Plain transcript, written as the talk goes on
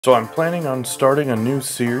So I'm planning on starting a new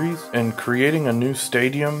series and creating a new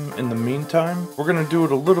stadium in the meantime. We're gonna do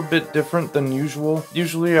it a little bit different than usual.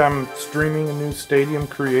 Usually I'm streaming a new stadium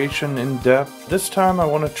creation in depth. This time I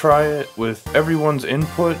want to try it with everyone's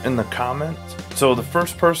input in the comments. So the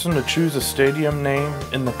first person to choose a stadium name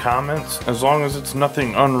in the comments, as long as it's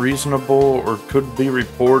nothing unreasonable or could be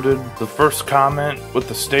reported, the first comment with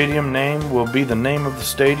the stadium name will be the name of the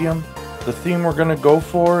stadium. The theme we're going to go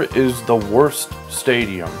for is the worst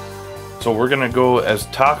stadium. So we're going to go as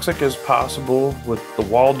toxic as possible with the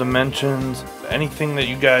wall dimensions, anything that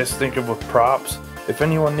you guys think of with props. If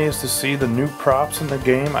anyone needs to see the new props in the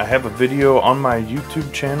game, I have a video on my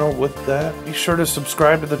YouTube channel with that. Be sure to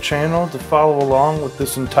subscribe to the channel to follow along with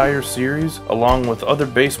this entire series, along with other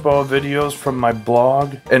baseball videos from my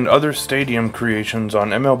blog and other stadium creations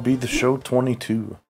on MLB The Show 22.